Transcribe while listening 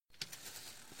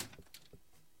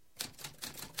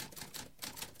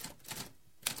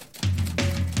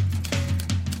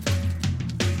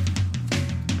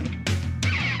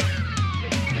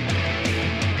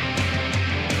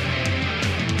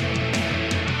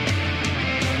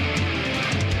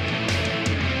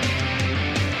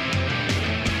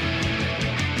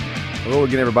Hello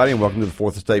again, everybody, and welcome to the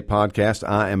Fourth Estate Podcast.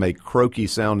 I am a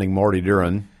croaky-sounding Marty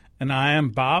Duran. And I am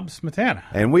Bob Smetana.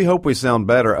 And we hope we sound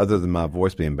better, other than my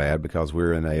voice being bad, because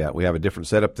we're in we have a different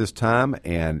setup this time,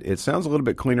 and it sounds a little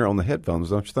bit cleaner on the headphones,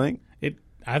 don't you think?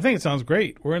 I think it sounds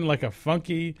great. We're in like a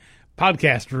funky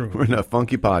podcast room. We're in a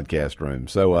funky podcast room.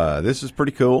 So this is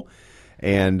pretty cool.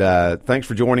 And thanks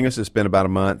for joining us. It's been about a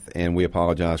month, and we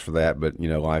apologize for that, but, you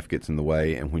know, life gets in the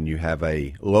way, and when you have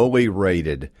a lowly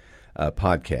rated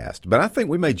podcast. But I think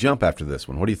we may jump after this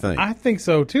one. What do you think? I think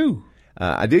so, too.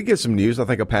 I did get some news. I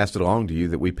think I passed it along to you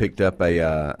that we picked up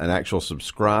an actual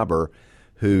subscriber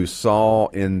who saw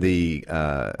in the,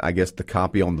 I guess, the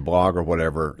copy on the blog or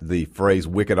whatever, the phrase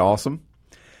 "wicked awesome,"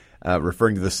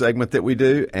 referring to the segment that we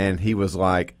do. And he was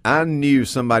like, I knew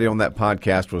somebody on that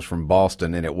podcast was from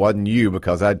Boston, and it wasn't you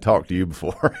because I'd talked to you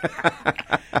before.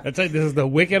 That's right. This is the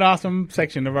wicked awesome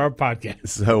section of our podcast.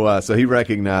 So he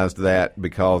recognized that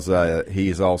because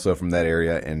he's also from that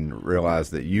area and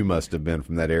realized that you must have been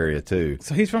from that area too.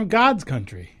 So he's from God's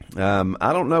country.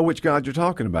 I don't know which God you're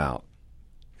talking about.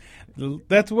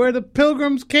 That's where the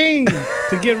pilgrims came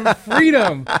to get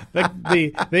freedom.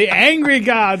 The angry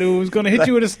God who was going to hit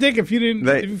you with a stick if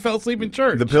you fell asleep in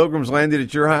church. The pilgrims landed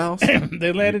at your house?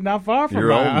 They landed not far from You're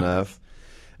my old house. enough.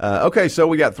 Okay, so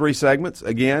we got three segments.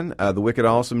 Again, the wicked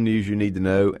awesome news you need to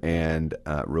know, and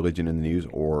religion in the news,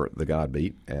 or the God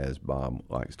beat, as Bob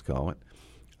likes to call it.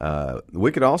 The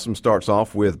wicked awesome starts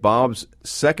off with Bob's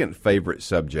second favorite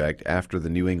subject after the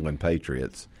New England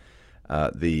Patriots,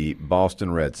 the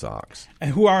Boston Red Sox. And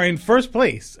who are in first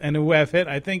place and who have hit,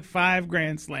 I think, 5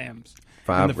 Grand Slams.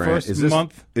 In the first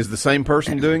month. Is the same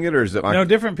person doing it, or is it like... No,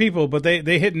 different people, but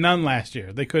they hit none last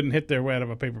year. They couldn't hit their way out of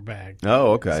a paper bag.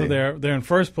 Oh, okay. So they're in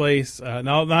first place.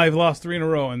 Now they've lost 3 in a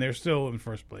row, and they're still in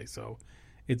first place. So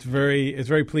it's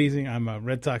very pleasing. I'm a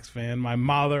Red Sox fan. My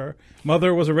mother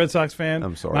was a Red Sox fan.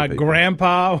 I'm sorry, My people.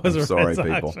 grandpa was a sorry, Red Sox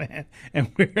people. fan.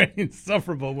 And we're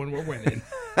insufferable when we're winning.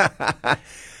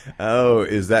 Oh,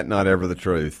 is that not ever the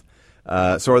truth?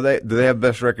 So do they have the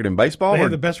best record in baseball? They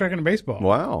have the best record in baseball.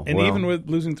 Wow. And well, even with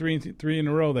losing three in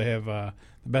a row, they have the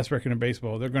best record in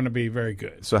baseball. They're going to be very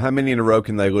good. So how many in a row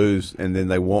can they lose, and then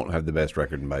they won't have the best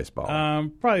record in baseball?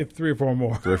 Probably 3 or 4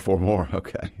 more. 3 or 4 more.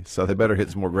 Okay. So they better hit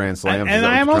some more grand slams. And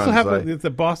I am also happy with that the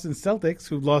Boston Celtics,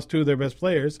 who've lost 2 of their best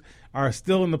players, are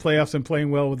still in the playoffs and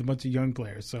playing well with a bunch of young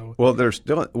players. So they're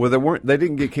still they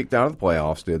didn't get kicked out of the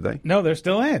playoffs, did they? No, they're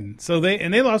still in. So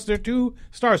they lost their 2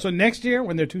 stars. So next year,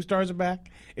 when their 2 stars are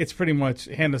back, it's pretty much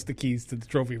hand us the keys to the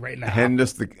trophy right now.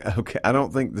 Okay. I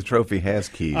don't think the trophy has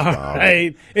keys, All Bob.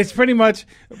 right. It's pretty much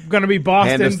going to be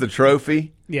Boston. Hand us the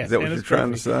trophy? Yes. Is that what you're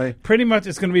trying to say? Pretty much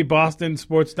it's going to be Boston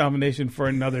sports domination for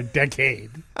another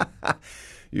decade.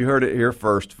 You heard it here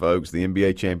first, folks. The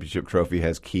NBA championship trophy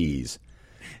has keys.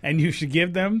 And you should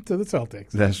give them to the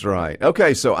Celtics. That's right.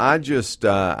 Okay, so I just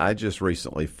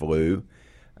recently flew.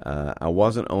 I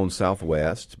wasn't on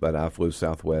Southwest, but I flew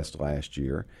Southwest last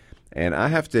year. And I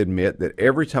have to admit that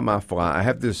every time I fly, I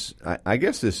have this, I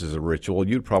guess this is a ritual.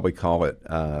 You'd probably call it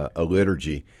a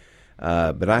liturgy.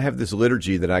 But I have this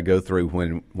liturgy that I go through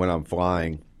when I'm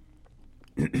flying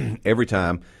every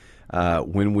time.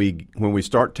 When we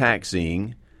start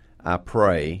taxiing, I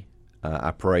pray.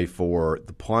 I pray for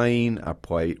the plane. I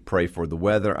pray for the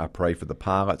weather. I pray for the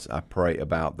pilots. I pray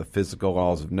about the physical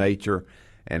laws of nature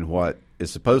and what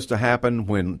is supposed to happen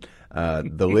when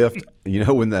the lift,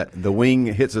 when the wing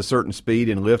hits a certain speed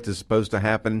and lift is supposed to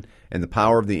happen, and the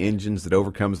power of the engines that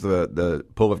overcomes the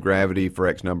pull of gravity for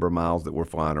X number of miles that we're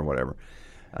flying or whatever.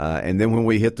 And then when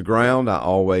we hit the ground, I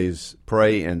always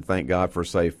pray and thank God for a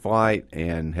safe flight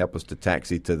and help us to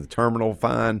taxi to the terminal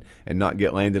fine and not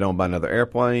get landed on by another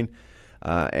airplane.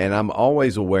 And I'm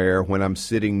always aware when I'm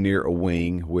sitting near a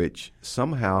wing, which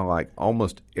somehow, like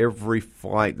almost every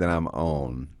flight that I'm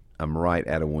on, I'm right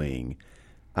at a wing.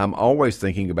 I'm always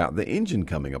thinking about the engine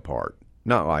coming apart.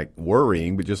 Not like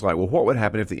worrying, but just like, well, what would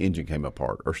happen if the engine came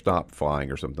apart or stopped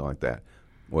flying or something like that?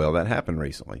 Well, that happened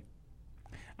recently.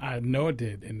 I know it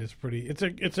did, and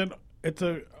it's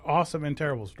an awesome and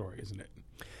terrible story, isn't it?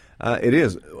 It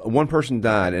is. One person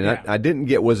died, and Yeah. I didn't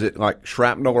get, was it like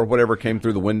shrapnel or whatever came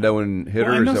through the window and hit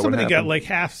her? I know Is that somebody what got happened? like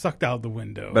half sucked out the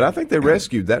window. But I think they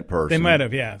rescued that person. They might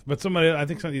have, yeah. But I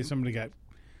think somebody got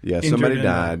Yeah, somebody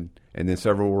died, and then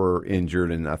several were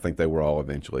injured, and I think they were all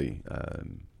eventually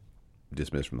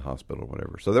dismissed from the hospital or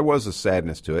whatever. So there was a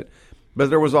sadness to it, but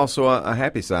there was also a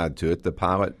happy side to it. The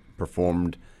pilot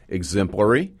performed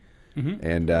exemplary. Mm-hmm.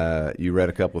 And you read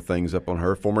a couple of things up on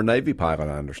her. Former Navy pilot,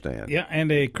 I understand. Yeah,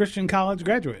 and a Christian college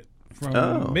graduate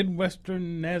from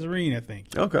Midwestern Nazarene, I think.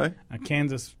 Okay. A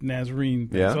Kansas Nazarene.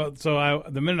 Yeah. So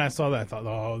the minute I saw that, I thought,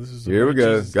 oh, this is Here we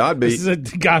go. God beat. This is a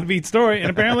God beat story. And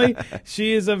apparently,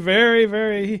 she is a very,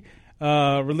 very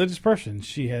religious person.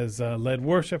 She has led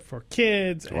worship for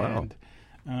kids. Wow.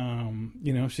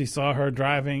 And, she saw her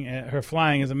her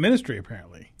flying as a ministry,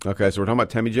 apparently. Okay, so we're talking about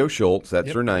Tammy Jo Schultz.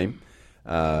 That's her name.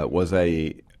 Was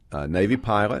a Navy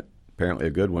pilot, apparently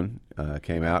a good one.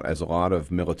 Came out, as a lot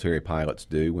of military pilots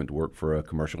do, went to work for a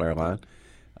commercial airline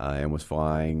and was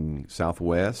flying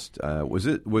Southwest.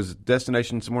 Was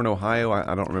destination somewhere in Ohio?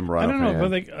 I don't remember right I don't know,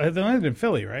 offhand. but they landed in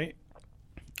Philly, right?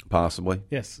 Possibly.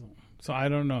 Yes. So I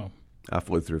don't know. I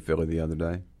flew through Philly the other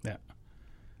day. Yeah.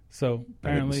 So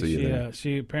apparently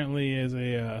she apparently is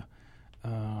a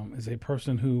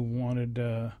person who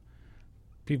wanted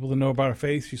people to know about her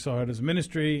faith. She saw it as a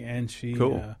ministry, and she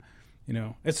Cool.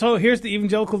 And so here's the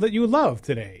evangelical that you love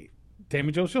today,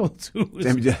 Tammy Jo Schultz,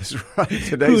 That's right.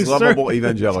 Today's lovable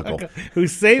evangelical who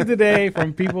saved the day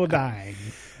from people dying.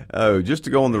 Oh, just to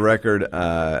go on the record,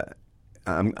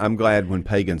 I'm glad when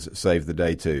pagans save the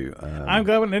day too. I'm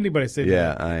glad when anybody saves the day.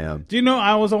 Yeah, I am. Do you know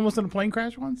I was almost in a plane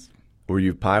crash once? Were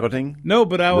you piloting? No,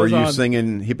 but I was. Were you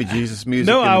singing hippie Jesus music?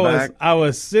 No, in the back? I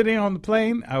was sitting on the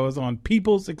plane. I was on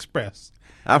People's Express.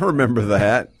 I remember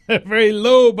that. Very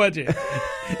low budget.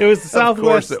 It was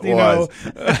Southwest. Of course it was.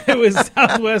 It was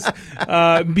Southwest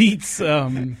meets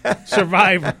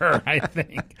Survivor, I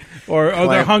think, or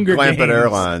the Hunger Games. Clampett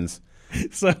Airlines.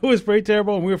 So it was pretty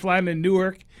terrible. And we were flying to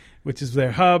Newark, which is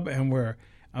their hub, and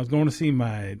I was going to see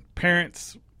my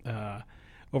parents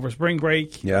over spring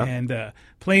break. Yeah. And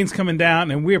planes coming down,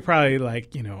 and we were probably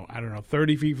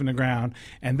 30 feet from the ground,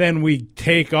 and then we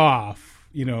take off.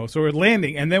 So we're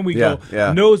landing, and then we go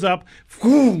nose up,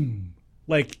 boom,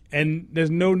 and there's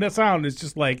no sound. It's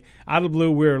just out of the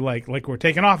blue, we're like we're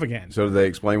taking off again. So did they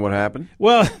explain what happened?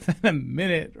 Well, then a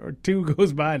minute or two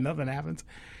goes by, and nothing happens.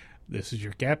 This is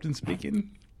your captain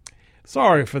speaking.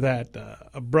 Sorry for that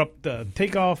abrupt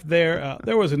takeoff there.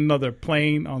 There was another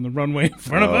plane on the runway in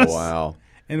front of us. Oh, wow.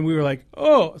 And we were like,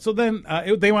 oh. So then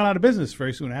they went out of business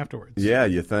very soon afterwards. Yeah,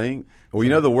 you think?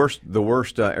 Well, the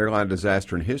worst airline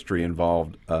disaster in history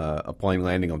involved a plane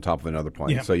landing on top of another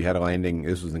plane. Yeah. So you had a landing.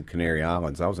 This was in Canary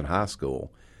Islands. I was in high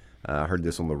school. I heard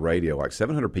this on the radio.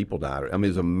 700 people died. I mean, it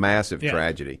was a massive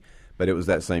tragedy. But it was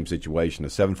that same situation. A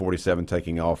 747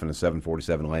 taking off and a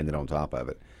 747 landed on top of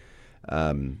it.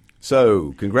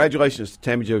 So congratulations to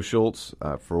Tammy Jo Schultz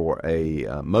for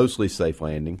a mostly safe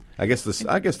landing. I guess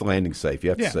the landing's safe. You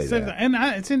have to say that. And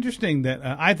it's interesting that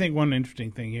I think one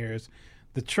interesting thing here is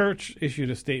the church issued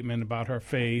a statement about her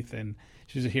faith, and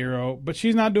she's a hero, but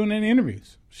she's not doing any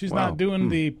interviews. She's not doing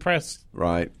the press.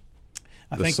 Right.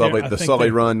 The Sully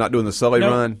run, not doing the Sully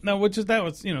run. No,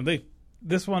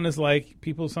 this one is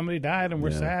somebody died and we're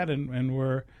sad and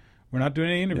we're not doing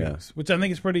any interviews, which I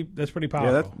think is pretty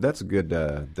powerful. Yeah, that's a good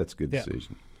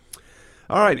decision.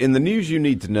 All right, in the news you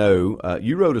need to know,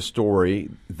 you wrote a story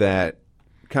that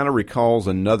kind of recalls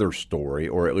another story,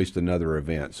 or at least another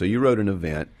event. So you wrote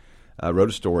a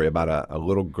story about a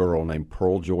little girl named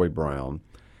Pearl Joy Brown,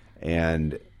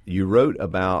 and you wrote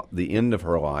about the end of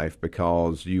her life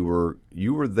because you were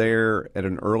there at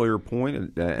an earlier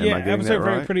point. I was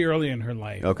there pretty early in her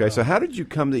life. Okay, so how did you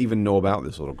come to even know about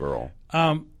this little girl?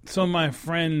 So my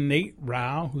friend Nate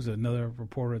Rao, who's another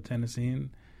reporter at Tennessean,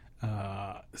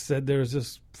 said there's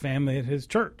this family at his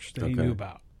church that he knew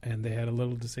about, and they had a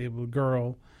little disabled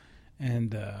girl,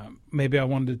 and maybe I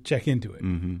wanted to check into it.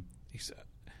 Mm-hmm. He said,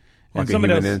 like a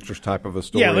human interest type of a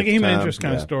story. Yeah, like a human interest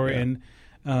kind of story. Yeah. And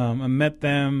I met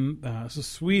them. It's the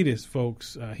sweetest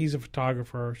folks. He's a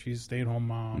photographer. She's a stay-at-home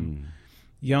mom.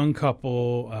 Young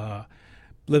couple.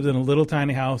 Lived in a little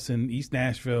tiny house in East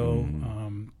Nashville.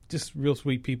 Just real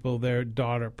sweet people. Their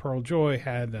daughter, Pearl Joy,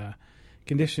 had a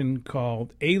condition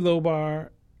called alobar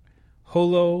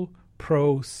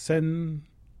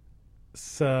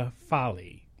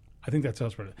holoprosencephaly. I think that's how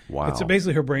it's pronounced. Wow. It's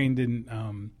basically her brain didn't,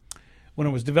 when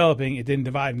it was developing, it didn't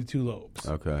divide into two lobes.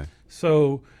 Okay.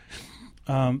 So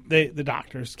the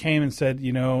doctors came and said,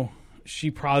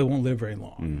 she probably won't live very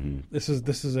long. This is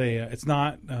it's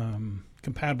not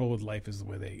compatible with life, is the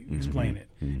way they explain it.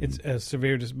 It's a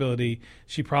severe disability.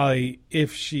 She probably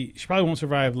won't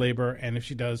survive labor, and if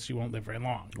she does, she won't live very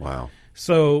long. Wow.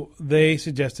 So they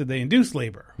suggested they induce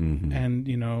labor,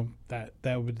 and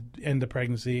that would end the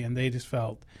pregnancy, and they just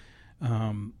felt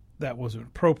that wasn't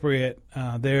appropriate.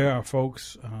 There are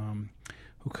folks who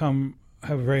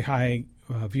have a very high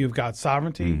view of God's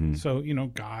sovereignty. So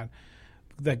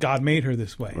God made her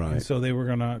this way. Right. And so they were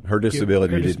going to... Her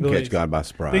disability didn't catch God by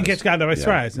surprise. Didn't catch God by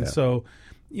surprise. And so,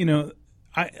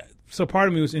 so part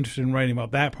of me was interested in writing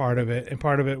about that part of it, and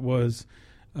part of it was,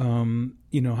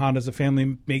 how does a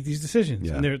family make these decisions?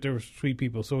 Yeah. And there were sweet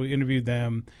people, so we interviewed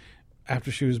them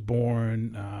after she was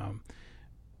born.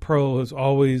 Pearl was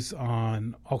always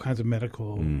on all kinds of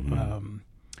medical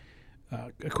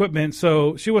equipment,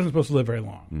 so she wasn't supposed to live very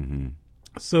long. Mm-hmm.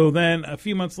 So then a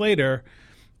few months later,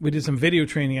 we did some video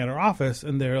training at our office,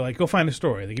 and they're like, go find a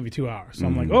story. They give you 2 hours. So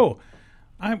I'm like, oh,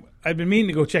 I've been meaning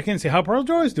to go check in and see how Pearl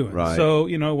Joy is doing. Right. So,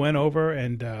 went over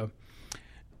and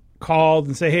called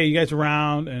and say, hey, you guys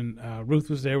around? And Ruth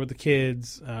was there with the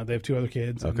kids. They have 2 other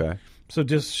kids. Okay. So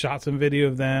just shot some video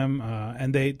of them,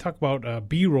 and they talk about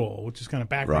B-roll, which is kind of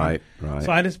background. Right.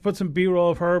 So I just put some B-roll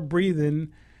of her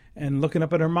breathing and looking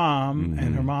up at her mom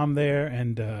and her mom there,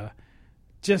 and her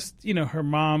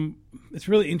mom. It's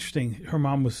really interesting. Her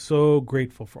mom was so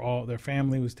grateful for all their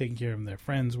family was taking care of them. Their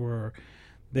friends were.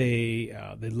 They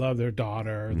love their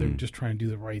daughter. They're just trying to do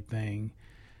the right thing.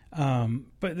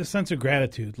 But the sense of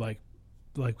gratitude, like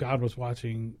God was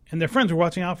watching, and their friends were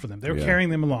watching out for them. They were carrying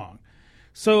them along.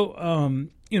 So,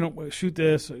 shoot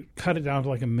this, cut it down to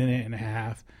like a minute and a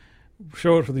half,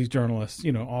 show it for these journalists,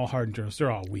 all hardened journalists. They're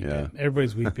all weeping. Yeah.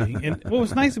 Everybody's weeping. And what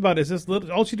was nice about it is this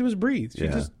all she did was breathe. She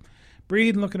just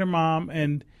breathed and look at her mom.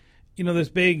 And, there's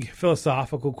big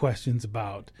philosophical questions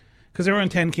about, because they were in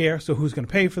 10 care, so who's going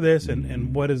to pay for this,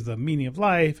 and what is the meaning of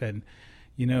life, and,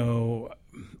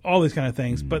 all these kind of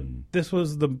things. But this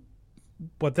was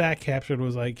what that captured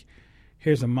was like,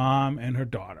 here's a mom and her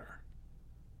daughter.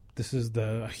 This is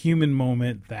the human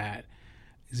moment that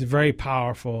is very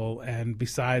powerful, and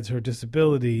besides her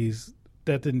disabilities,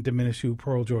 that didn't diminish who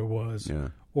Pearl Joy was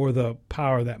or the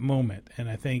power of that moment. And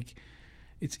I think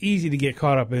it's easy to get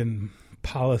caught up in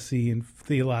policy and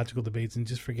theological debates and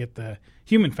just forget the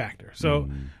human factor. So,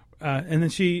 and then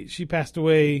she passed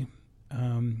away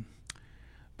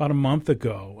about a month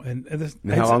ago. And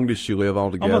how long did she live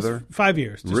altogether? Almost 5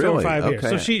 years. Just really? over 5 years.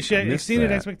 Okay. So she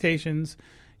exceeded expectations.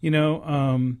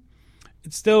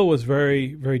 It still was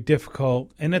very, very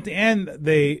difficult. And at the end,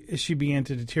 she began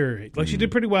to deteriorate. Like she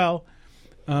did pretty well.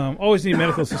 Always need a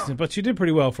medical assistant, but she did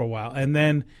pretty well for a while. And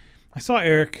then I saw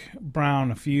Eric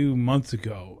Brown a few months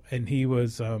ago, and he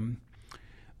was.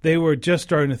 They were just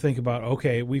starting to think about,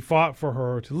 okay, we fought for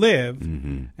her to live,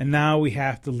 and now we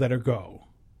have to let her go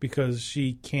because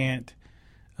she can't.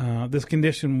 This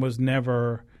condition was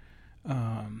never.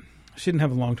 She didn't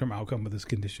have a long-term outcome with this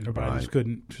condition. Her body just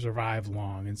couldn't survive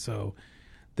long. And so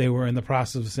they were in the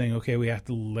process of saying, okay, we have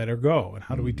to let her go. And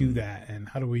how do we do that? And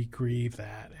how do we grieve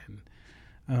that? And,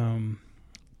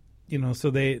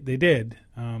 so they did.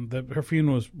 Her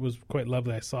funeral was quite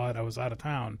lovely. I saw it. I was out of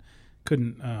town.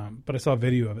 But I saw a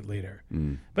video of it later.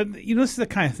 But, this is the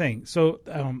kind of thing. So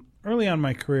early on in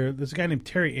my career, there's a guy named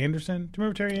Terry Anderson. Do you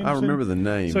remember Terry Anderson? I remember the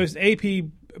name. So his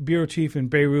AP bureau chief in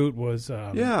Beirut was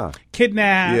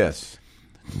kidnapped. Yes.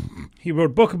 He wrote a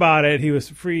book about it. He was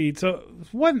freed. So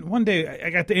one day I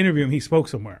got to interview him. He spoke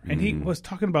somewhere, and he was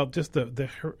talking about just the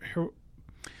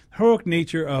heroic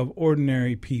nature of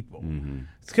ordinary people.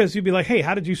 It's because you'd be like, hey,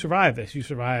 how did you survive this? You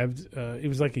survived. It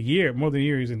was like more than a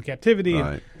year. He was in captivity.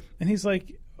 Right. And he's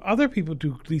like, other people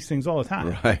do these things all the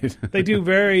time. Right. They do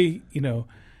very,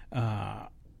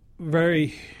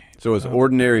 very... So is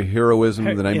Ordinary Heroism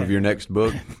the name of your next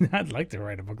book? I'd like to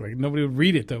write a book like nobody would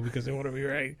read it though because they want to be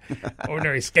right.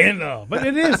 Ordinary scandal, but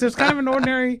it is. There's kind of an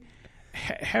ordinary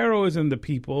heroism to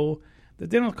people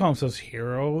that they don't call themselves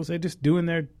heroes. They're just doing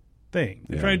their thing.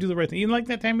 They're trying to do the right thing. Even like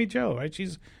that Tammy Jo, right?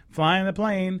 She's flying the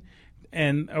plane,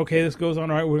 and okay, this goes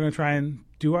on. All right, we're going to try and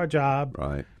do our job.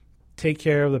 Right. Take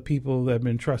care of the people that have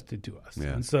been trusted to us. Yeah.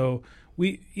 And so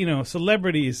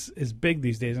celebrity is big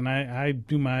these days, and I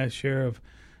do my share of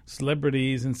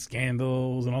celebrities and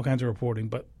scandals and all kinds of reporting,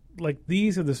 but like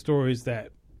these are the stories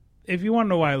that if you want to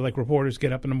know why like reporters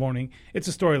get up in the morning, it's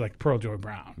a story like Pearl Joy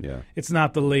Brown. It's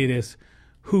not the latest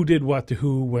who did what to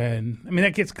who when. I mean,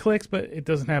 that gets clicks, but it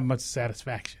doesn't have much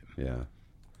satisfaction.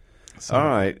 So, all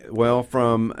right, well,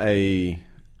 from a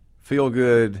feel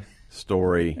good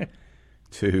story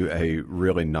to a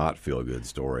really not feel good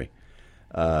story,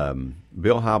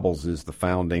 Bill Hybels is the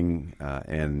founding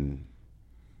and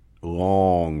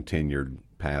long tenured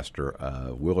pastor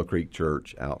of Willow Creek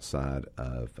Church outside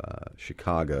of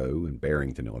Chicago in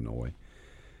Barrington, Illinois.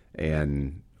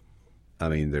 And I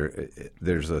mean,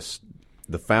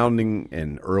 the founding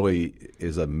and early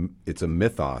it's a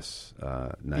mythos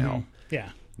now.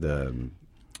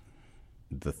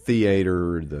 The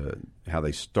theater, how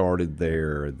they started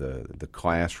there, the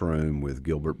classroom with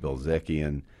Gilbert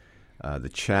Belzekian. The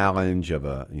challenge of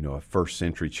a first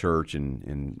century church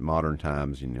in modern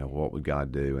times, what would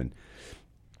God do? And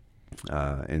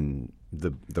and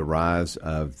the rise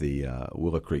of the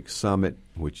Willow Creek Summit,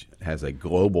 which has a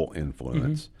global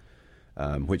influence,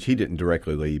 which he didn't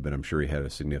directly lead, but I'm sure he had a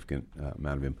significant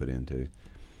amount of input into,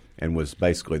 and was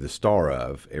basically the star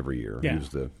of every year. Yeah. He was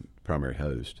the primary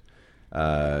host.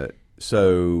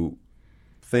 So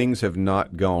things have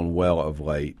not gone well of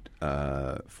late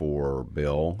for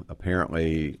Bill,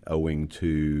 apparently owing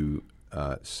to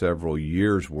several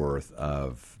years' worth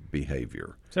of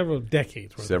behavior. Several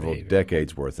decades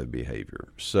worth of behavior.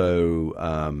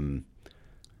 So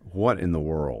what in the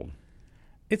world?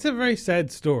 It's a very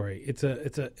sad story. It's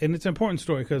an important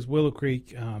story because Willow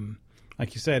Creek,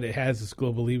 like you said, it has this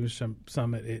global leadership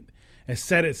summit. It has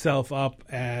set itself up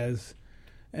as,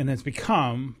 and it's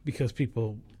become, because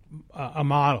people, a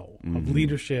model of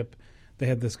leadership. They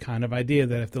have this kind of idea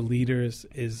that if the leader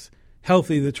is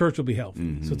healthy, the church will be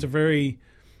healthy. So it's a very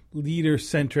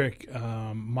leader-centric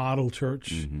model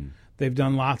church. They've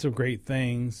done lots of great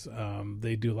things.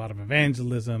 They do a lot of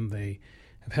evangelism. They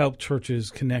have helped churches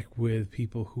connect with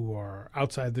people who are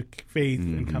outside the faith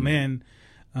and come in.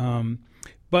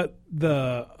 But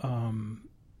there's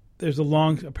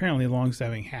apparently a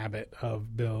long-standing habit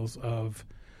of Bill's of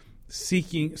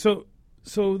seeking. So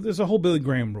there's a whole Billy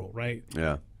Graham rule, right?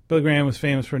 Yeah. Billy Graham was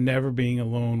famous for never being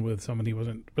alone with someone he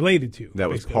wasn't related to. That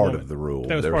was part of the rule.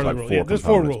 That was there part was of the like rule. There's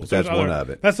 4 rules. But that's one of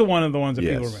it. That's one of the ones that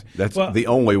people remember. That's the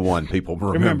only one people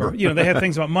remember. They had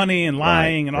things about money and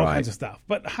lying and all right. kinds of stuff.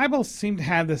 But Hybels seemed to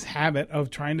have this habit of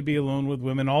trying to be alone with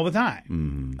women all the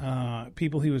time.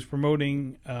 People he was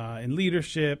promoting in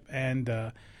leadership, and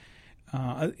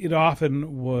it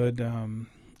often would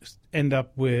end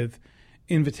up with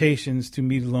invitations to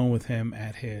meet alone with him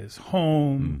at his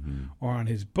home or on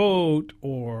his boat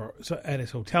or at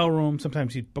his hotel room.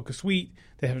 Sometimes he'd book a suite.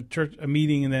 They'd have a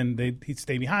meeting, and then he'd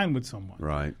stay behind with someone.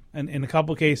 Right. And in a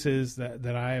couple of cases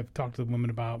that I have talked to women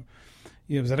about,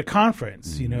 it was at a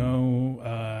conference,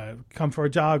 come for a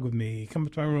jog with me, come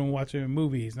to my room watching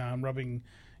movies. Now I'm rubbing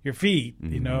your feet,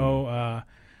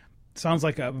 Sounds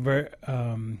like a very,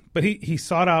 but he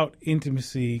sought out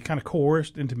intimacy, kind of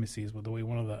coerced intimacy is the way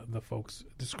one of the folks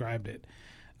described it.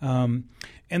 And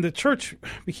the church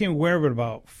became aware of it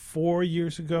about 4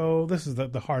 years ago. This is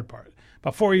the hard part.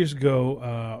 About 4 years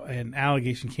ago, an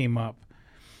allegation came up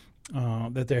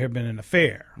that there had been an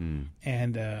affair.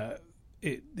 And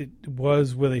it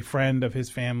was with a friend of his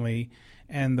family.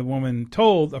 And the woman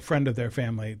told a friend of their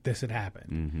family this had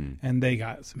happened. And they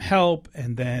got some help.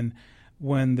 And then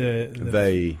when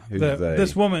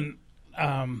this woman,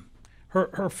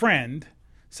 her friend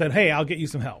said, "Hey, I'll get you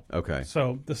some help." Okay.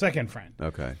 So the second friend.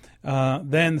 Okay.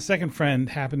 Then the second friend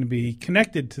happened to be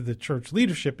connected to the church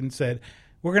leadership and said,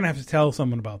 "We're going to have to tell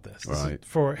someone about this. Right.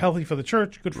 This is healthy for the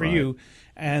church, good for you."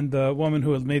 And the woman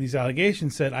who had made these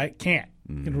allegations said, "I can't.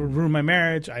 It would ruin my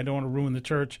marriage. I don't want to ruin the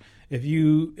church.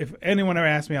 If anyone ever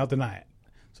asks me, I'll deny it."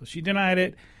 So she denied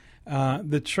it.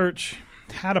 The church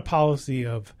had a policy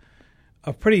of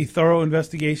pretty thorough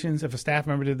investigations. If a staff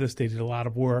member did this, they did a lot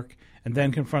of work and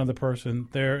then confronted the person.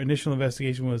 Their initial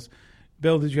investigation was,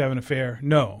 "Bill, did you have an affair?"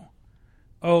 "No."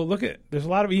 "Oh, there's a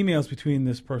lot of emails between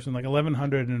this person, like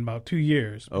 1,100 in about 2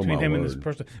 years between him and this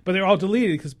person. But they're all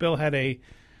deleted because Bill had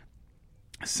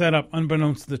set up,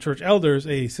 unbeknownst to the church elders,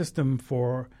 a system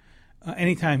for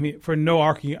for no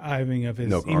archiving of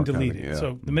his deleted. Yeah.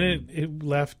 So the minute it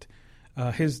left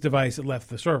his device, it left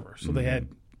the server. So they had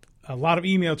a lot of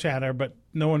email chatter, but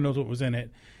no one knows what was in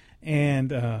it. And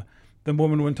the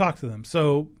woman wouldn't talk to them.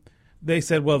 So they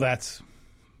said, "Well, that's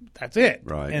it."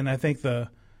 Right. And I think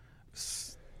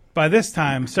by this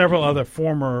time, several other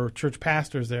former church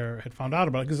pastors there had found out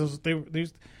about it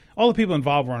because all the people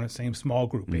involved were on the same small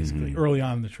group, basically, early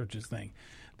on in the church's thing.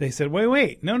 They said,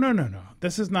 wait, no.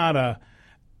 This is not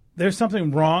there's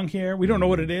something wrong here. We don't know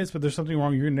what it is, but there's something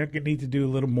wrong. You're going to need to do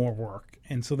a little more work.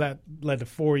 And so that led to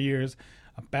 4 years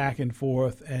of back and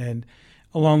forth. And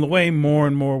along the way, more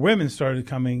and more women started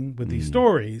coming with these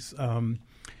stories.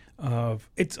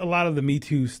 It's a lot of the Me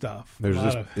Too stuff.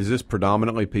 Is this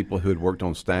predominantly people who had worked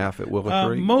on staff at Willow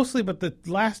Creek? Mostly, but the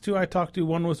last two I talked to,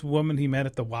 one was a woman he met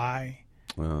at the Y,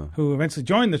 who eventually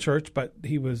joined the church, but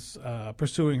he was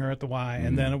pursuing her at the Y.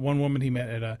 And then one woman he met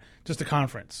at just a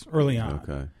conference early on.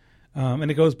 Okay.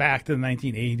 And it goes back to the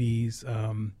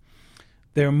 1980s.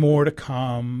 There are more to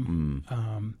come.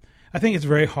 I think it's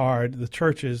very hard. The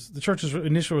church's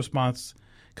initial response,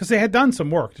 because they had done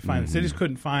some work to find this. They just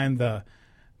couldn't find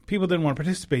people didn't want to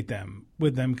participate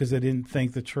with them because they didn't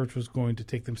think the church was going to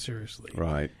take them seriously.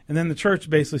 Right. And then the church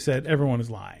basically said, everyone is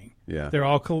lying. Yeah. They're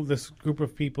all this group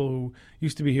of people who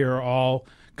used to be here are all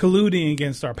colluding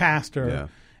against our pastor. Yeah.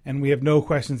 and we have no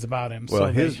questions about him.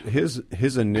 Well,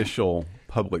 his initial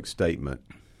public statement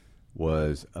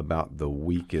was about the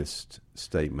weakest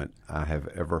statement I have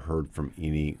ever heard from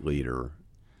any leader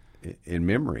in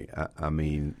memory. I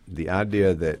mean, the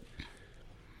idea that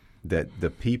the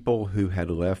people who had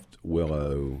left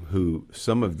Willow, who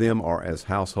some of them are as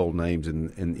household names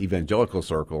in evangelical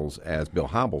circles as Bill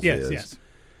Hybels is,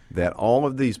 that all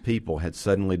of these people had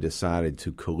suddenly decided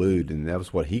to collude, and that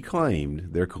was what he claimed.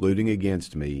 They're colluding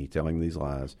against me, telling these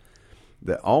lies.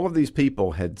 That all of these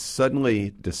people had suddenly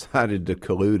decided to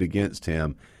collude against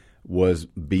him was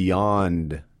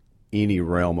beyond any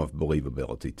realm of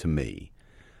believability to me.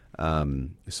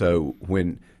 So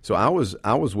I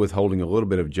was withholding a little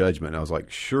bit of judgment. I was like,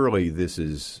 surely this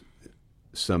is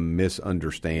some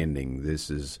misunderstanding. This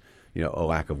is, a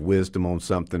lack of wisdom on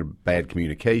something, bad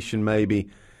communication maybe.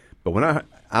 But when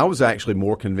I was actually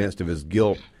more convinced of his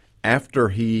guilt after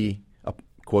he,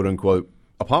 quote unquote,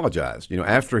 apologized.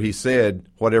 After he said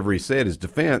whatever he said, his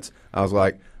defense, I was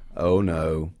like, oh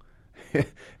no,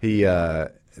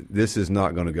 this is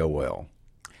not going to go well.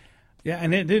 Yeah,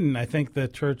 and it didn't. I think the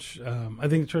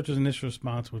church's initial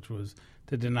response, which was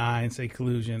to deny and say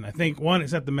collusion. I think one,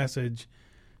 it sent the message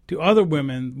to other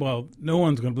women. Well, no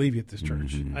one's going to believe you at this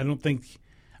church. Mm-hmm. I don't think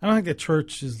the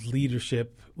church's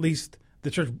leadership, at least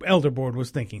the church elder board, was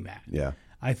thinking that. Yeah,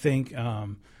 I think.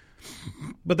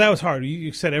 But that was hard.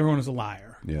 You said everyone is a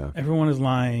liar. Yeah, everyone is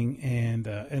lying, and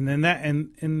then that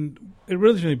and it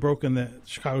really broke in the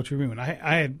Chicago Tribune.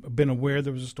 I had been aware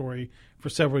there was a story for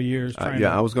several years.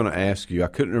 I was going to ask you. I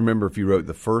couldn't remember if you wrote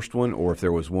the first one or if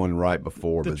there was one right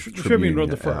before. The Tribune wrote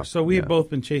the first, so we had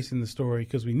both been chasing the story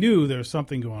because we knew there was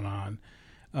something going on,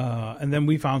 and then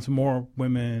we found some more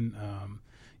women.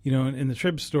 In the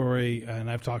Trib story, and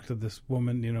I've talked to this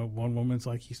woman, one woman's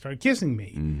like, he started kissing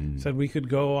me, said we could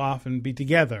go off and be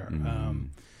together.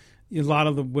 A lot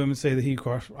of the women say that he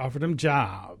offered him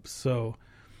jobs. So,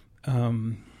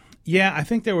 I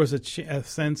think there was a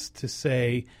sense to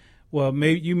say, well,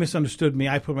 maybe you misunderstood me.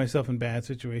 I put myself in bad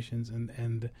situations. And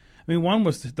I mean, one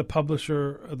was the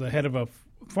publisher,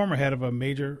 former head of a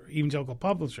major evangelical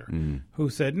publisher who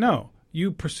said, no,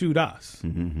 you pursued us.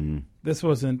 Mm-hmm. This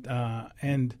wasn't,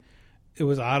 and it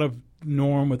was out of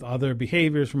norm with other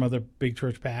behaviors from other big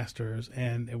church pastors,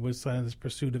 and it was this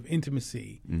pursuit of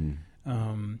intimacy.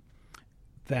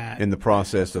 That in the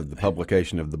process of the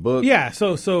publication of the book. Yeah.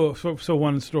 So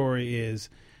one story is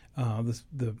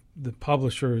the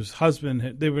publisher's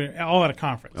husband. They were all at a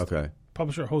conference. Okay.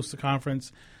 Publisher hosts a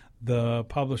conference. The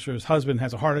publisher's husband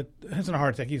has a heart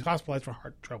attack. He's hospitalized for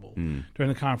heart trouble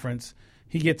during the conference.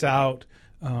 He gets out,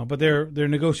 but they're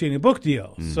negotiating a book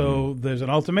deal. Mm-hmm. So there's an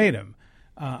ultimatum.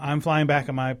 I'm flying back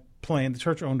on my plane. The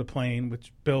church owned a plane,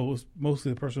 which Bill was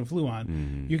mostly the person who flew on.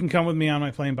 Mm-hmm. You can come with me on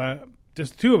my plane by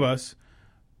just the two of us,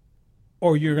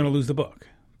 or you're going to lose the book.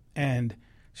 And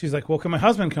she's like, well, can my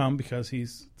husband come? Because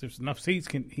there's enough seats.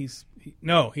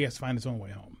 No, he has to find his own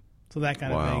way home. So that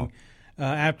kind of thing.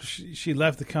 After she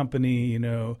left the company,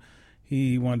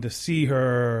 he wanted to see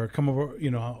her, come over,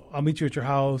 I'll meet you at your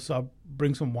house. I'll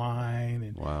bring some wine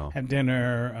and have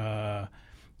dinner.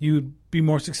 You'd be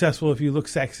more successful if you look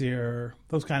sexier.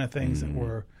 Those kind of things that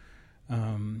were,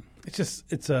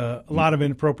 it's a lot of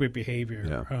inappropriate behavior.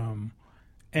 Yeah.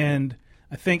 And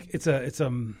I think it's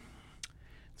a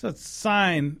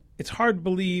sign. It's hard to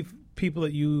believe people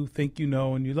that you think you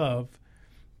know and you love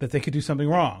that they could do something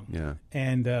wrong. Yeah.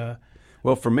 And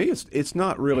well, for me, it's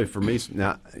not really for me.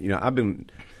 Now, I've been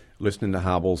listening to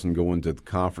Hybels and going to the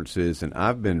conferences, and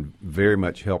I've been very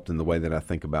much helped in the way that I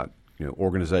think about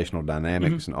organizational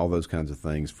dynamics and all those kinds of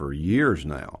things for years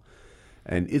now.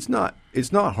 And it's not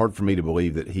hard for me to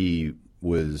believe that he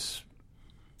was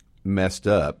messed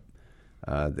up.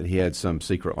 That he had some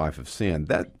secret life of sin.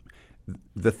 That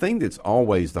the thing that's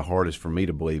always the hardest for me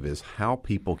to believe is how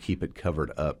people keep it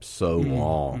covered up so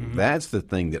long. Mm-hmm. That's the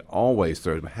thing that always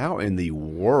throws me. How in the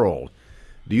world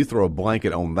do you throw a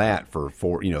blanket on that for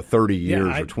 30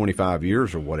 years or 25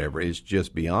 years or whatever? It's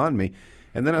just beyond me.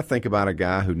 And then I think about a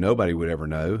guy who nobody would ever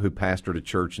know, who pastored a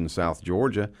church in South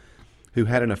Georgia, who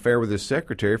had an affair with his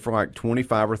secretary for like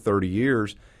 25 or 30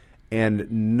 years, and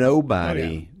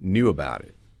nobody knew about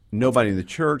it. Nobody in the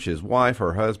church, his wife,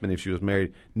 her husband, if she was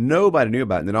married, nobody knew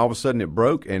about it. And then all of a sudden it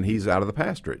broke, and he's out of the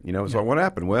pastorate. It's like, what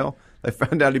happened? Well, they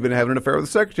found out he'd been having an affair with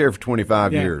the secretary for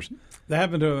 25 years. That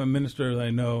happened to a minister that I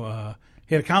know.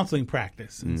 He had a counseling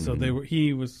practice, and so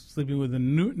he was sleeping with a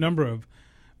number of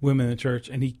women in the church,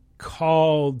 and he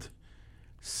called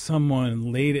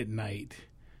someone late at night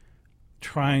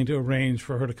trying to arrange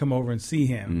for her to come over and see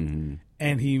him,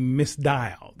 and he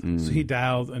misdialed. So he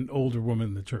dialed an older woman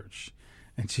in the church.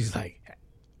 And she's like,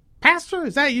 Pastor,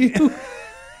 is that you?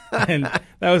 And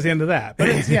that was the end of that. But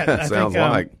it's, I sounds think,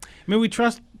 like. I mean, we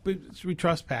trust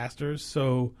pastors,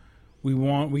 so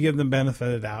we give them benefit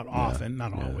of the doubt often,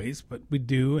 not always, but we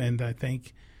do. And I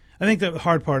think the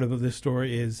hard part of this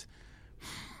story is,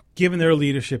 given their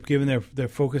leadership, given their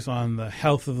focus on the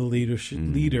health of the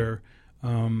leader,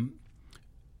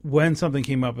 when something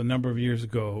came up a number of years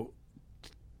ago,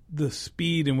 the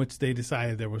speed in which they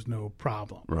decided there was no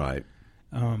problem, Right.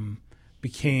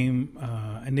 Became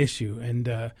an issue. And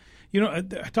I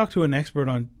talked to an expert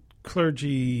on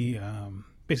clergy,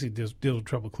 basically deals with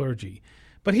troubled clergy,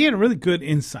 but he had a really good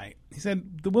insight. He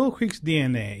said the Willow Creek's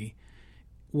DNA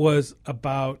was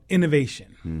about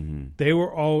innovation. Mm-hmm. They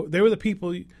were the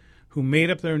people who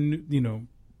made up their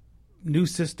new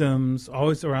systems,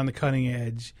 always around the cutting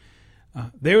edge.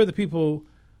 They were the people,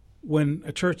 when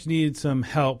a church needed some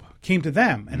help, came to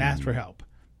them and asked for help.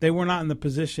 They were not in the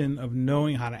position of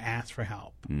knowing how to ask for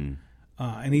help.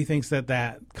 And he thinks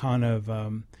that kind of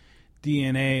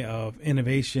DNA of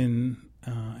innovation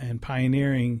and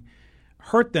pioneering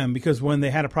hurt them, because when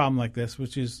they had a problem like this,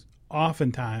 which is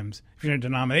oftentimes, if you're in a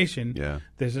denomination,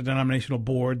 there's a denominational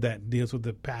board that deals with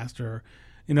the pastor.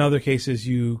 In other cases,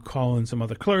 you call in some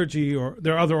other clergy, or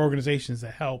there are other organizations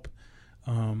that help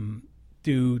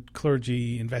do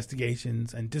clergy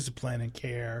investigations and discipline and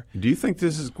care. Do you think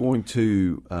this is going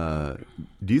to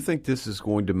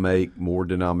make more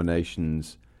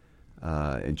denominations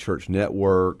and church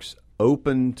networks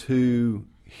open to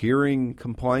hearing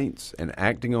complaints and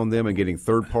acting on them and getting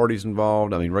third parties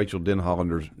involved? I mean, Rachel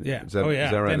Denhollander's is that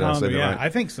right? Did I say that right? I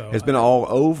think so. Has been all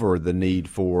over the need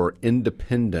for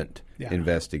independent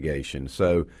investigation.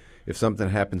 So if something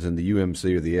happens in the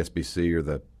UMC or the SBC or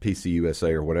the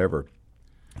PCUSA or whatever,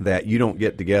 that you don't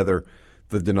get together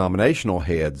the denominational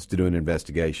heads to do an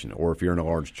investigation, or if you're in a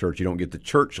large church, you don't get the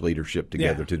church leadership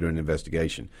together to do an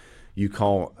investigation. You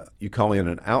call in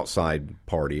an outside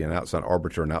party, an outside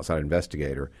arbiter, an outside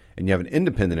investigator, and you have an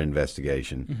independent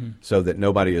investigation so that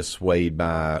nobody is swayed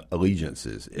by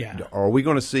allegiances. Are we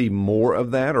going to see more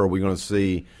of that, or are we going to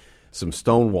see some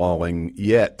stonewalling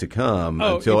yet to come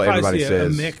until everybody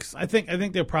says a mix? I think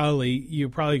you're probably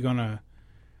going to.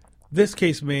 This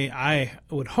case I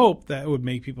would hope that it would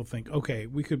make people think, okay,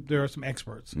 there are some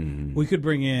experts we could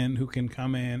bring in who can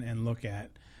come in and look at.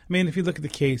 I mean, if you look at the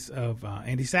case of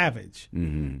Andy Savage,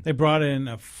 they brought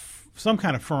in some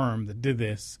kind of firm that did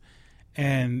this,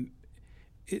 and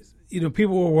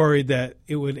people were worried that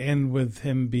it would end with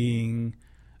him being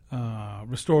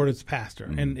restored as pastor,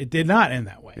 and it did not end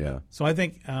that way. Yeah. So I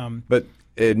think, but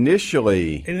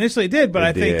initially it did, but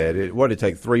I think what did it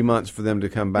take 3 months for them to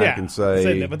come back and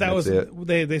say? But that was it.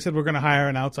 They said we're going to hire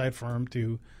an outside firm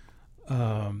to,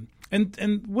 and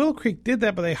Willow Creek did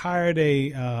that, but they hired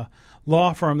a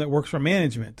law firm that works for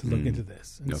management to look into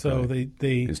this, and so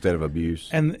they instead of abuse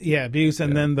and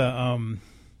then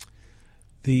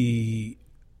the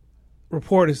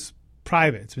report is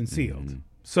private; it's been sealed,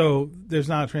 so there's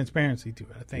not a transparency to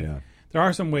it. I think there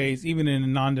are some ways, even in a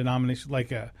non-denomination,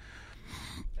 like a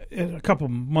couple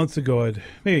months ago,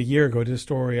 maybe a year ago, I did a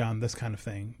story on this kind of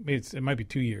thing. It might be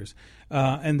 2 years.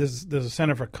 And there's a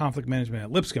Center for Conflict Management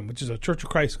at Lipscomb, which is a Church of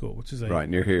Christ school, which is right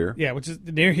near here. Yeah, which is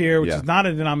near here, which is not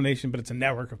a denomination, but it's a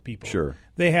network of people. Sure.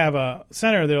 They have a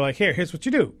center. They're like, here's what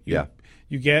you do.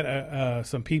 You get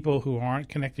some people who aren't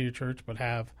connected to your church but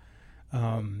have,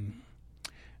 the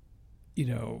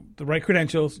right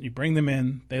credentials. You bring them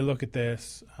in. They look at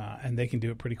this, and they can do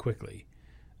it pretty quickly.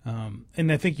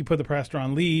 And I think you put the pastor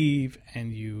on leave,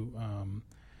 and you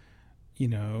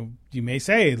may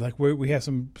say, like, we have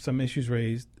some issues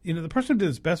raised. The person who did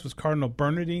this best was Cardinal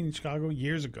Bernardine in Chicago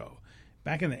years ago,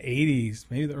 back in the 80s,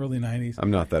 maybe the early 90s. I'm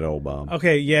not that old, Bob.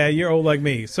 Okay, yeah, you're old like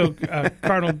me. So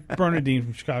Cardinal Bernardine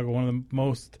from Chicago, one of the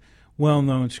most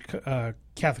well-known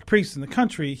Catholic priests in the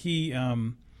country, he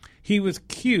was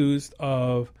accused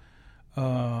of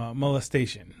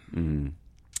molestation.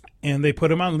 And they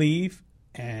put him on leave.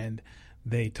 And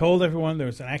they told everyone there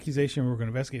was an accusation. We were going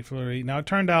to investigate further. Now, it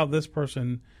turned out this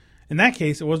person, in that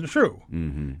case, it wasn't true.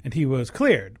 And he was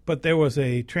cleared. But there was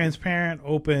a transparent,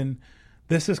 open,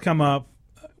 this has come up.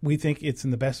 We think it's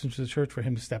in the best interest of the church for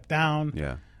him to step down,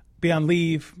 be on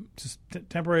leave, just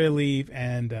temporary leave.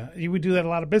 And you would do that. A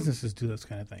lot of businesses do those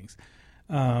kind of things.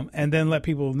 And then let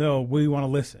people know we want to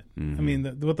listen. I mean,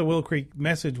 what the Willow Creek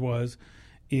message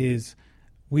is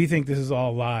we think this is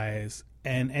all lies.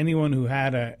 And anyone who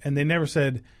had and they never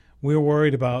said, we're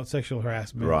worried about sexual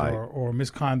harassment or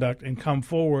misconduct, and come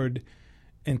forward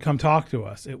and come talk to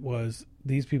us. It was,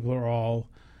 these people are all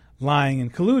lying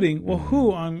and colluding. Well,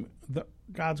 who on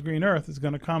God's green earth is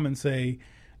going to come and say,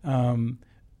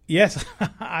 yes,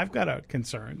 I've got a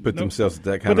concern. Put themselves at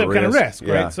that Put kind of risk. risk,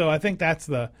 Yeah. right? So I think that's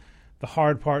the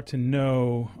hard part to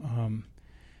know.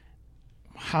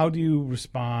 How do you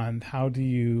respond? How do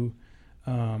you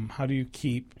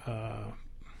keep?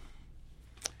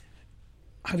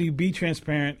 How do you be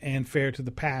transparent and fair to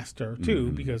the pastor too?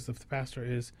 Mm-hmm. Because if the pastor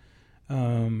is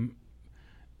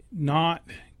not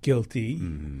guilty,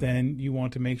 Mm-hmm. then you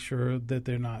want to make sure that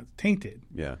they're not tainted.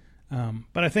 Yeah.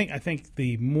 But I think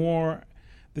the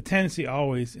tendency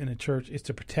always in a church is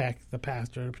to protect the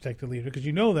pastor, to protect the leader, because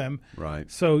you know them. Right.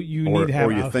 So you need to have.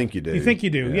 Or you think you do. You think you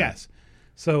do, Yeah. yes.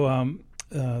 So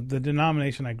the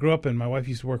denomination I grew up in, my wife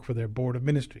used to work for their board of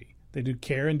ministry. They do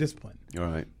care and discipline. All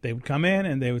right. They would come in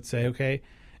and they would say, okay,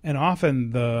 and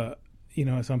often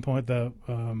at some point the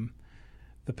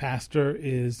pastor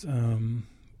is,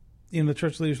 the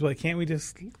church leaders were like, can we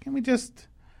just,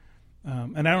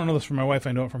 and I don't know this from my wife,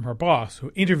 I know it from her boss who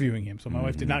interviewing him. So my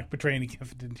wife did not betray any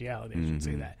confidentiality, I should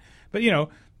say that. But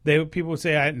people would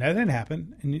say, that didn't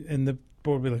happen. And the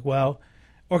board would be like, well,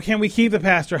 or can we keep the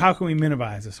pastor? How can we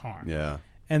minimize this harm? Yeah.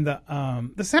 And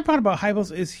the sad part about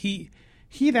Hybels is he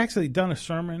had actually done a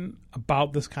sermon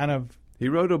about this kind of. He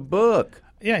wrote a book.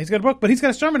 Yeah, he's got a book, but he's got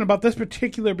a sermon about this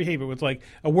particular behavior. It's like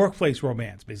a workplace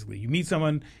romance, basically. You meet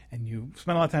someone and you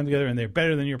spend a lot of time together, and they're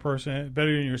better than your better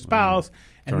than your spouse.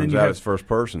 And Turns then out it's first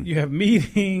person. You have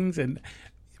meetings, and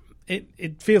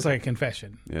it feels like a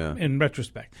confession. Yeah. In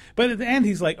retrospect, but at the end,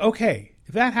 he's like, okay,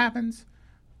 if that happens,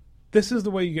 this is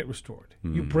the way you get restored.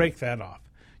 You break that off.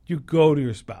 You go to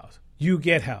your spouse. You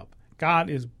get help. God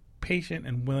is patient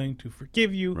and willing to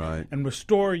forgive you and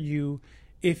restore you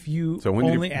if you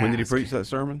only ask. When did he preach that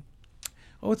sermon?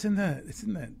 Oh, it's in the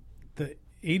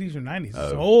 80s or 90s. It's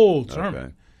an old sermon.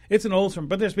 Okay. It's an old sermon,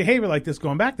 but there's behavior like this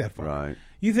going back that far. Right.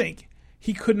 You think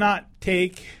he could not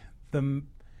take the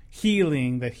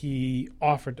healing that he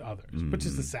offered to others, which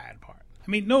is the sad part. I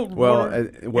mean,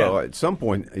 no. At some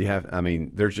point you have. I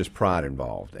mean, there's just pride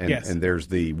involved, and and there's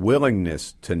the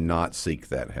willingness to not seek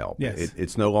that help. Yes.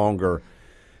 It's no longer.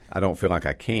 I don't feel like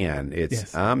I can.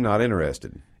 It's I'm not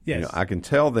interested. Yes. I can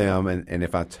tell them, and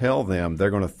if I tell them,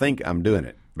 they're going to think I'm doing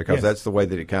it because that's the way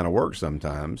that it kind of works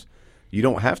sometimes. You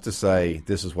don't have to say,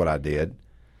 this is what I did.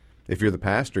 If you're the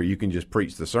pastor, you can just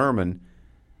preach the sermon.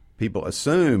 People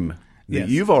assume that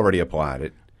you've already applied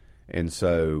it, and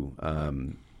so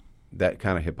that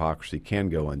kind of hypocrisy can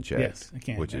go unchecked, yes, it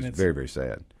can. Which is very, very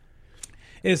sad.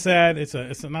 It's sad.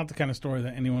 It's not the kind of story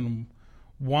that anyone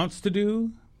wants to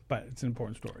do, but it's an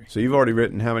important story. So you've already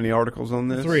written how many articles on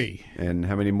this? 3. And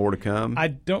how many more to come? I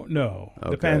don't know.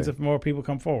 Okay. Depends if more people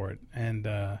come forward. And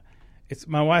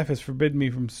my wife has forbidden me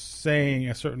from saying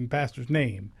a certain pastor's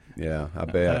name. Yeah, I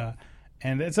bet.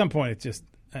 And at some point, it's just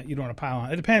you don't want to pile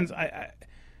on. It depends.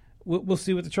 We'll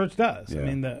see what the church does. Yeah. I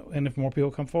mean, and if more people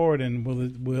come forward, and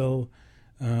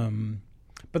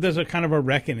but there's a kind of a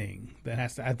reckoning that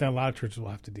has to. I think a lot of churches will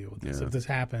have to deal with this. Yeah. If this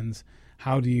happens,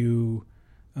 how do you?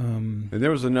 And there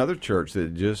was another church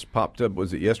that just popped up.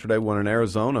 Was it yesterday? One in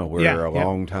Arizona, where a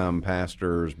longtime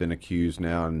pastor has been accused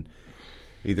now, and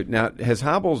has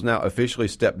Hybels now officially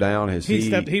stepped down?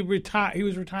 He retired. He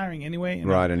was retiring anyway.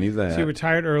 Right, I knew that. So he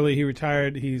retired early. He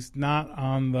retired. He's not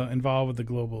involved with the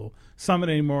Global Summit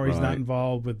anymore. He's not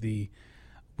involved with the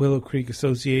Willow Creek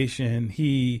Association.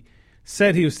 He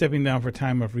said he was stepping down for a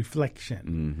time of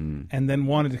reflection, and then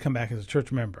wanted to come back as a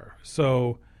church member.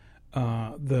 So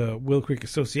the Willow Creek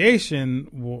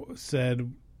Association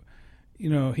said,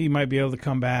 he might be able to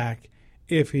come back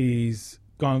if he's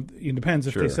gone. It depends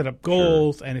if they set up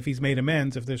goals and if he's made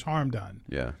amends if there's harm done.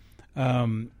 Yeah.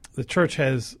 The church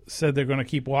has said they're going to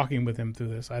keep walking with him through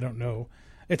this. I don't know.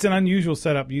 It's an unusual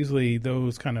setup. Usually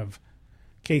those kind of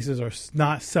cases are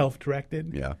not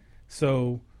self-directed. Yeah.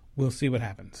 So we'll see what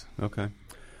happens. Okay.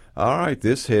 All right.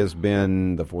 This has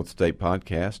been the Fourth Estate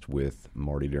Podcast with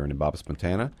Marty Duren and Bob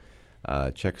Smetana.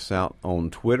 Check us out on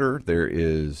Twitter. There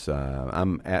is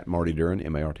I'm at Marty Duren,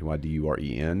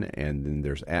 MartyDuren, and then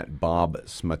there's at Bob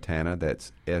Smetana.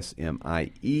 That's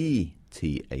Smietana.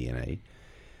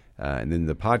 And then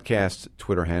the podcast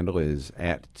Twitter handle is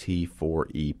at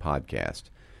T4E Podcast.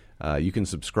 You can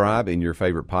subscribe in your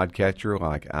favorite podcatcher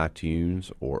like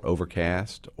iTunes or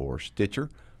Overcast or Stitcher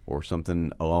or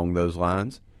something along those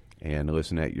lines, and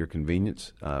listen at your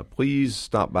convenience. Please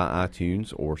stop by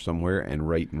iTunes or somewhere and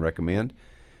rate and recommend.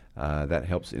 That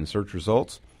helps in search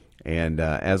results. And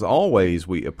as always,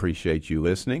 we appreciate you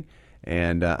listening.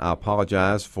 And I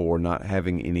apologize for not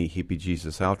having any Hippie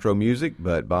Jesus outro music,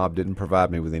 but Bob didn't provide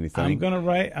me with anything. I'm gonna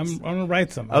write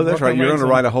something. Oh, that's right. You're going to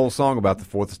write a whole song about the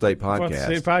Fourth Estate podcast. Fourth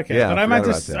Estate podcast. Yeah, but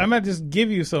I might just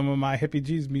give you some of my Hippie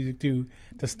Jesus music to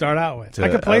start out with. I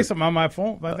could play some on my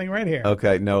phone, I think, right here.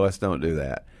 Okay, no, let's don't do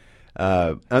that.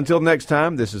 Until next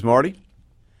time, this is Marty.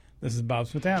 This is Bob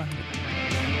Smetana.